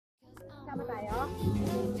Sama tayo?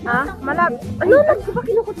 Ha? Malag. Ano? Ano ba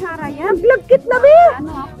kinukutsara yan? Naglagkit na be!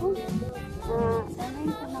 Ano ako?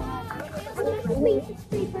 Sanayin ko na nga. Ano may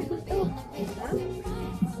paper dito?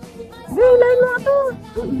 Gailan mo ito.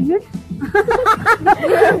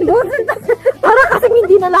 Para kasing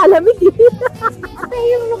hindi nalalamig eh. Ate,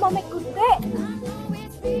 yung lumamig kunti.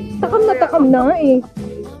 Takam na nga eh.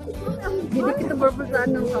 Hindi kita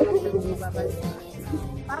purposaan ng hawak na bumabalik.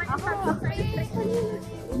 Parang isang sa electric kanina.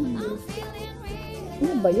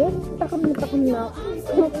 Ano ba yun? Takam na.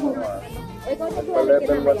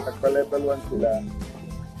 Nagpa-level 1 sila.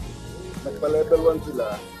 Nagpa-level 1 sila.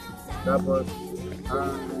 Tapos,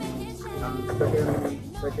 ang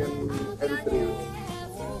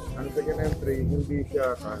second entry, hindi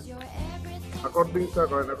siya according sa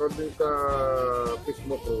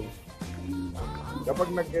Facebook ko, kapag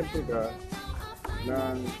nag-entry ka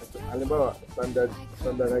ng, halimbawa, standard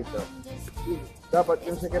high ka, dapat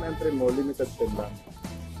yung second entry mo, limited 10 lang.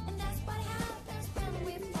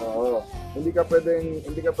 Oo. Hindi ka pwedeng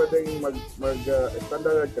mag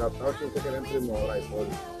standard high ka, tapos yung second entry mo, rifle.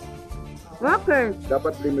 Okay.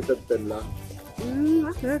 Dapat limited 10 lang.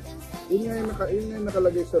 Okay. Yun yung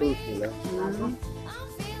nakalagay sa rules nila.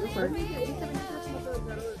 Okay.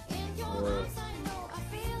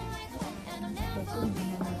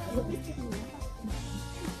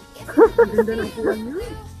 Ang ganda ng puwan niya.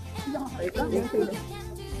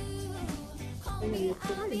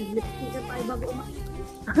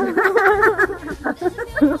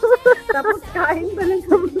 Tapos kain pa lang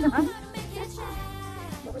sa mga.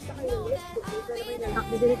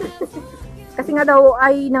 Kasi nga daw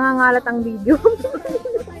ay nangangalat ang video.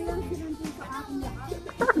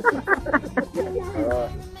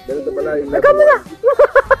 Ganito pala yung Ikaw muna!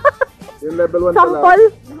 yung level 1 pala. Sample!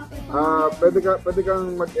 Pwede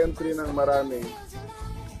kang mag-entry ng marami.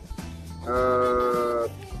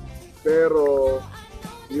 Pero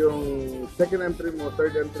yung second entry mo,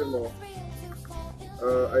 third entry mo,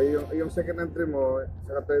 ay yung second entry mo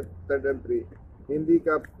sa third entry, hindi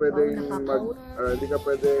ka pwedeng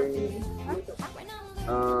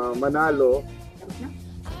manalo.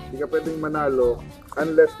 Hindi ka pwedeng manalo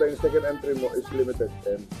unless na yung second entry mo is limited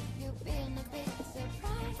 10.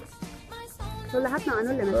 So lahat ng ano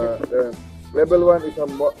limited? Level 1 is a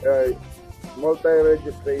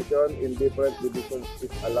multi-registration in different divisions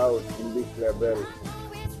is allowed in this level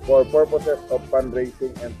for purposes of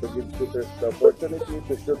fundraising and to give tutors the opportunity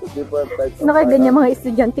to shoot different types of Nakaganyan mga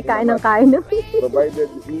estudyante kain ng kain. provided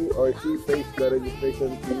he or she pays the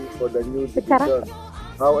registration fee for the new division.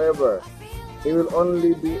 However, he will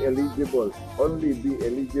only be eligible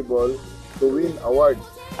to win awards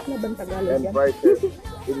Laban Tagalog and yan. prizes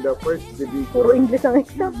in the first Puro division English ang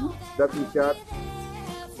exam. that he shot,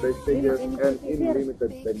 prestigious and in limited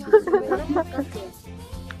time.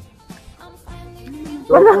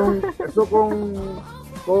 Kung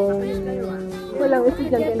Walang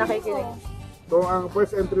estudyante nakikinig. kung ang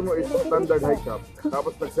first entry mo is standard high cap,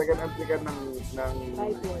 tapos nag second entry ka ng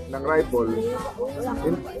rifle,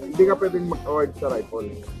 hindi ka pwedeng mag-award sa rifle.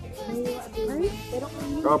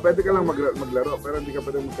 Pwede ka lang maglaro, pero hindi ka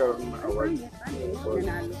pwedeng magkaroon ng award.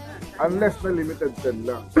 Unless na limited 10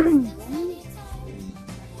 lang.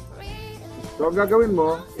 So ang gagawin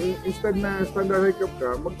mo, instead na standard high cap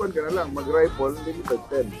ka, mag-pan ka na lang, mag-rifle, limited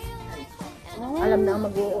 10. Alam na ang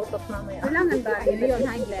mag-uutok mamaya. Kailangan ba? Yun,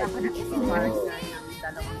 high level.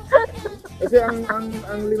 Kasi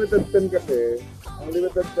ang limited 10 kasi,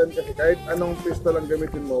 kahit anong pistol ang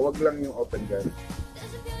gamitin mo, wag lang yung open gun.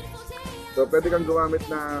 So pwede kang gumamit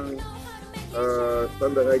ng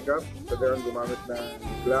standard high cap, pwede kang gumamit ng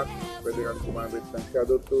black, pwede kang gumamit ng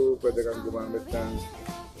shadow 2, pwede kang gumamit ng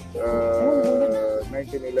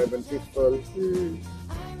 1911 pistol.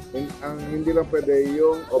 Ang hindi lang pwede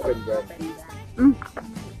yung open gun.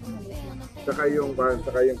 Saka yung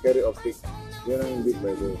carry optic. Yan ang hindi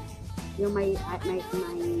pwede. Yung may side.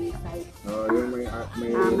 Yung may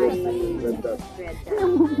red dot.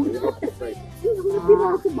 Yung optic sight.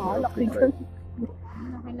 Malaki Optic sight.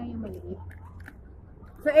 Okay lang yung maliit.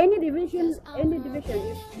 So any division, if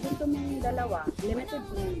gusto mong dalawa, limited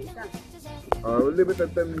yung isa.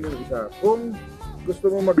 Limited 10 yung isa. Kung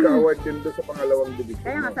gusto mo magka-award din doon sa pangalawang division.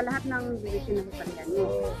 Kaya nga sa lahat ng division na sasalihan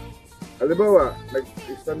mo. Halimbawa,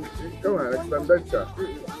 nag-standard ka.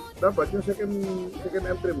 Dapat yung second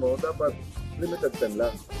entry mo, dapat limited 10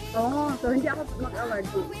 lang. So hindi ako mag-award.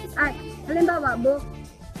 Halimbawa, both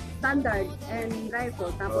standard and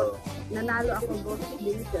rifle, tapos nanalo ako both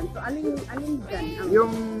division. So alin dyan?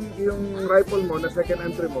 Yung rifle mo na second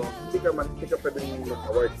entry mo, hindi ka pwedeng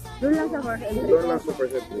mag-award. Doon lang sa first entry. Doon lang sa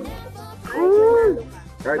first entry.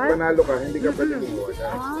 Kahit panalo ka, hindi ka pwedeng mag-award.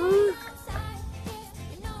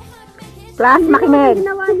 Class, makinig.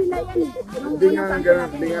 Ginawa nila yan. Hindi nga ganun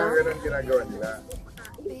ginagawa nila.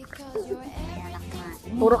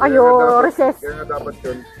 Puro kayo recess. Kaya nga dapat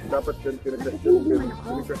yun,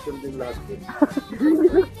 pinag-question din lahat yun.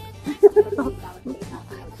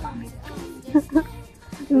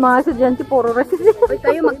 Yung mga estudyante, puro recess. Hoy,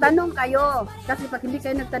 kayo magtanong kayo. Kasi pag hindi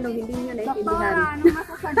kayo nagtanong, hindi nyo naiintindihan.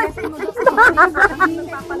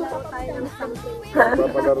 Papalaro tayo ng sanction.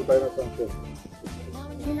 Papalaro tayo ng sanction.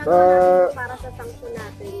 Para sa sanction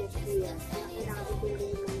natin next year.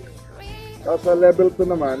 Sa level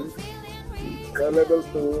 2 naman, sa level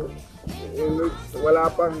 2,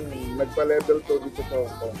 wala pang nagpa-level 2 dito sa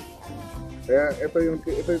Hong Kong. Kaya ito yung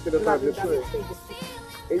tinatarget ko eh.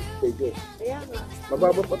 8 stages.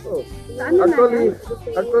 Mababa pa to.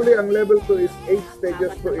 Actually, ang level 2 is 8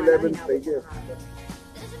 stages to 11 stages.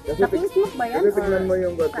 Kasi tignan mo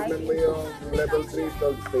yung level 3,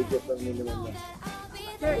 12 stages ang minimum mo.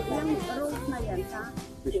 Sir, yung rules na yan, ha?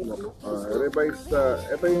 Revise,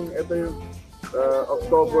 ito yung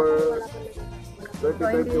October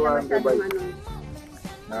 2021 revise.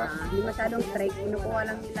 Hindi masyadong strict. Kinukuha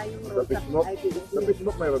lang nila yung Sa rules Facebook? Sa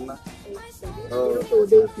Facebook mayroon na. Pero 2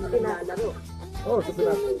 days na pinalaro. Sa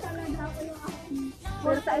Pinas.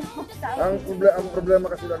 Pero sa Ang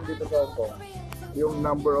problema kasi lang dito sa Hong Kong, yung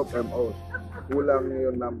number of MOs. Kulang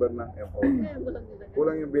yung number ng MO.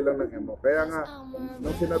 Kulang yung bilang ng MO. Kaya nga,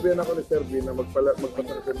 nung sinabihan ako ni Sir B na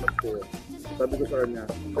magpa-seminar ko, sabi ko sa kanya,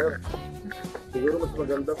 Sir, siguro mas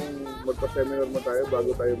maganda kung magpa-seminar mo tayo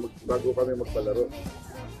bago kami magpalaro.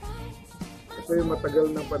 Kasi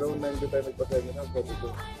matagal ng panahon na hindi tayo nagpa-seminar, sabi ko.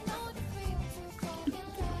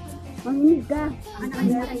 Manginig ka. Ano ang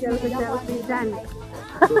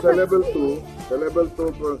So sa level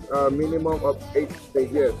 2, minimum of 8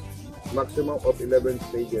 stages, maximum of 11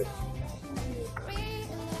 stages.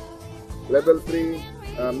 Level 3,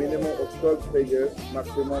 minimum of 12 stages,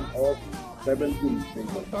 maximum of 17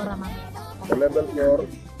 stages. Sa level 4,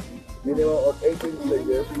 minimum of 18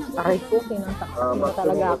 stages, Aray ko, pinantak ko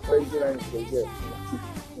maximum talaga of 29 stages.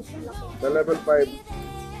 Sa level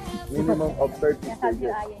 5, minimum of 30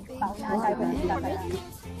 stages.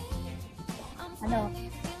 Ano?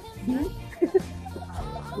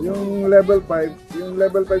 Yung level 5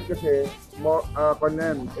 kasi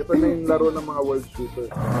kanyan, ito na yung laro ng mga world shooter.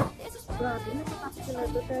 Grabe, nakapasok sila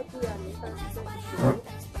do 30 yan.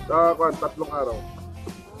 Tatlong araw.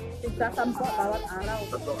 Tigsasampo bawat araw.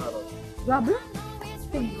 Tatlong araw. Grabe?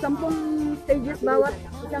 Tig-sampung stages bawat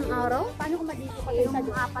isang araw? Paano kung madito ka sa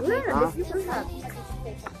mga apat na ito?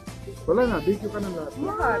 Wala na, dito ka na lahat.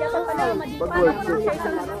 Paano kung sa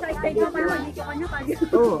isang stage mo kayo madito ka niya?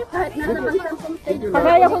 Kahit nasa pang sampung stage.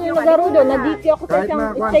 Kagaya ko nung naglaro doon, nadiki ako sa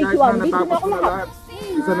isang stage 1, dito na ako lahat.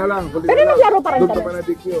 Isa na lang. Pero naglaro pa rin Doon ka kami. pa na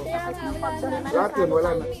DQ. Lahat yun, wala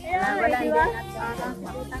na. Wala din.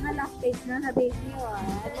 Puta nga last stage na na base niyo.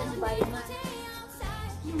 Anong bayman?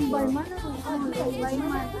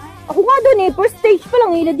 Ako nga doon eh, first stage pa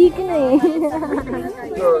lang, nadiki na eh.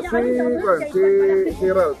 So, si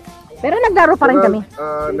Ralph. Pero naglaro pa rin kami.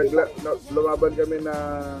 Lumaban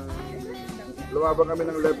kami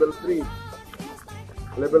ng level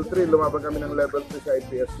 3. Level 3, lumaban kami ng level 3 sa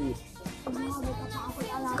IPSC.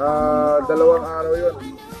 Dalawang araw yun.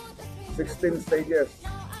 16 stages.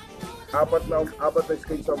 Apat na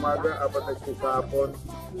stage sa umaga, 4 na stage sa hapon.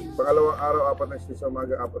 Pangalawang araw, 4 na stage sa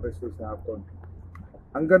umaga, 4 na stage sa hapon.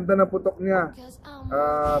 Ang ganda ng putok niya.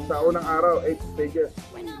 Sa unang araw, 8 stages.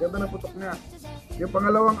 Ganda ng putok niya. Yung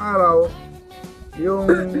pangalawang araw,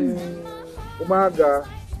 yung umaga,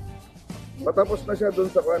 patapos na siya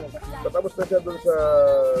doon sa 4 na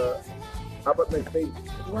stage.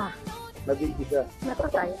 Wow. Nagiging siya.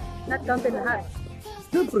 Not counted lahat.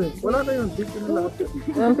 Siyempre, wala na yun. Dito na lahat yun.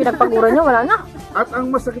 Yung pinagpaguran nyo, wala na. At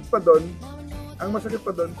ang masakit pa doon,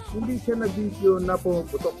 hindi siya nag-video na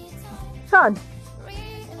pumuputok. Saan?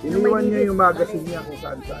 Iniwan niya yung magazine niya kung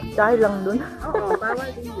saan-saan. Dahil lang doon. Oo, bawal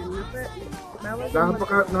din yun. Bawal din.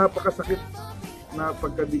 Napakasakit na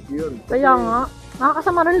pagka-video yun. Kaya nga,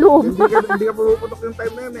 nakakasama ng loob. Hindi ka pumuputok yung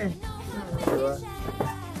time na yun eh. Diba?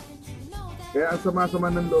 Kaya ang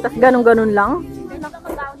sama-sama ng loob. Tapos ganun-ganun lang.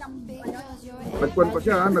 Nagkuhan pa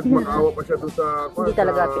siya, nagmakaawa pa siya doon sa Hindi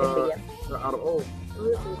talaga pinibigyan. Sa RO.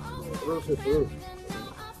 Rules.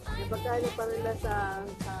 Pagkano pa nila sa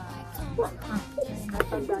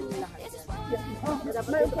natandaan nila lahat.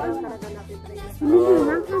 Dapat ito ang talaga natin train.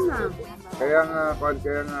 Kaya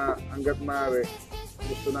nga hanggat maaari,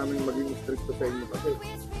 gusto namin maging stricto sa inyo kasi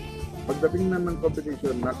pagdating na ng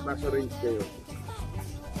competition, nasa range kayo.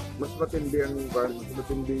 Mas matindi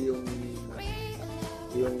yung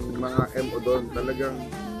mga MO doon. Talagang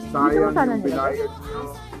sayang yung binayad nyo,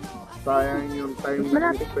 sayang yung time na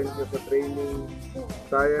spend nyo sa training,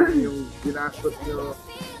 sayang yung ginastos nyo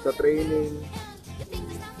sa training,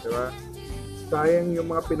 diba? Sayang yung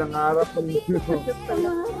mga pinangarap ninyo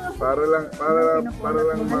para lang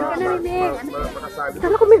makasali.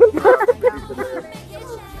 Sana ko meron pa.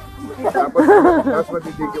 Tapos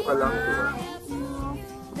matidikyo ka lang, diba?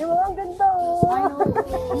 Di ba, ang ganda oh.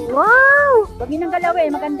 Wow! Pag yun ang galawin,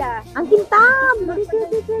 maganda. Ang kintab!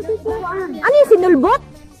 Ano yung sinulbot?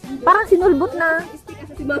 Parang sinulbot na.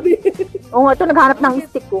 Si Bobby. Oo nga, ito naghanap ng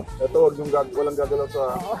stick ko. Ito, walang gagalaw sa...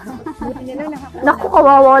 Buti nila Naku,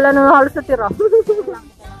 kawawa, wala na halos sa tira.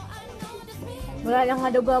 wala lang nga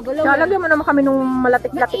daw gagalaw. Lalagyan mo naman kami nung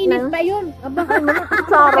malatik-latik na Init yun. pa yun. Aba,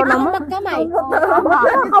 Kutsara naman. magkamay.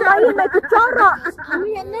 Kamay yun, may kutsara. Ano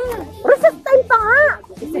yan na? Recess time pa nga.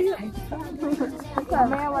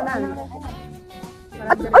 Mamaya wala na.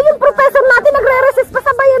 At yung professor natin nagre-recess pa,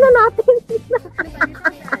 sabayan na natin.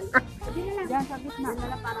 Diyan sa gitna.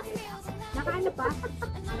 Nakaano pa?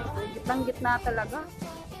 Gitnang gitna talaga.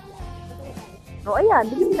 O ayan,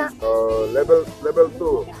 bilis na. Level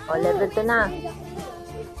 2. O, level 2 na.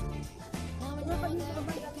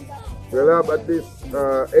 We'll have at least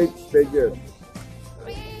 8 stages.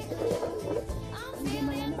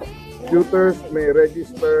 Tutors may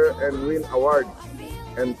register and win awards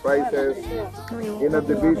and prizes in a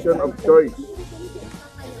division of choice.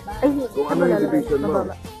 Ay, Kung ano yung division mo.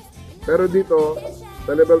 Pero dito,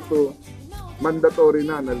 sa level 2, mandatory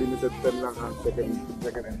na limited 10 lang ang second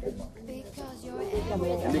entry mo.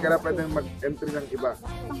 Hindi ka na pwedeng mag-entry ng iba.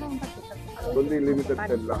 Kundi limited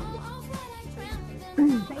 10 lang.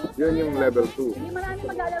 Yun yung level 2.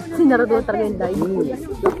 sinaraduan talaga yung dive.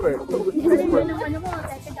 Siyempre, kung gusto mo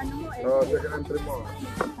second entry mo.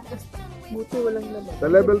 Buti walang laban. Sa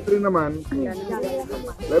level 3 naman,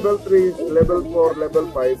 level 3, level 4, level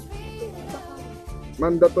 5,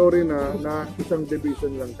 mandatory na isang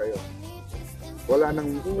division lang kayo. Wala nang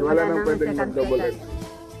pwedeng mag-double entry.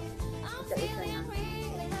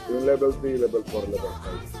 Yung level 3, level 4, level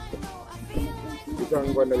 5. Isang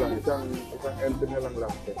entry na lang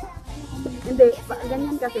lahat. Hindi,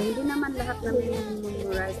 ganyan kasi, hindi naman lahat ng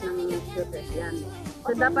memorize ng tutors yan.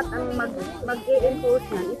 So, dapat ang mag-i-impose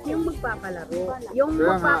yan is yung magpapalaro. Yung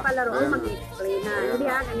magpapalaro ang mag-explain na. Hindi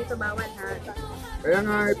ha, ganito bawal ha. Kaya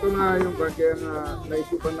nga, ito nga yung kaya nga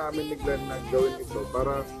naisipan namin ni Glenn na gawin ito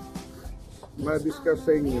para ma-discuss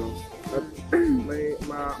sa inyo at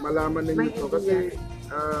malaman ninyo ito kasi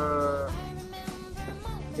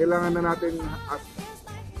kailangan na natin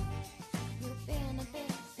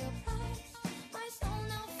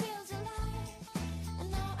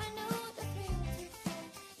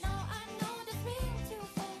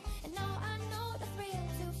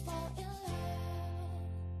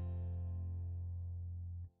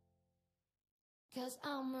Cause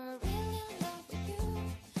I'm really in love with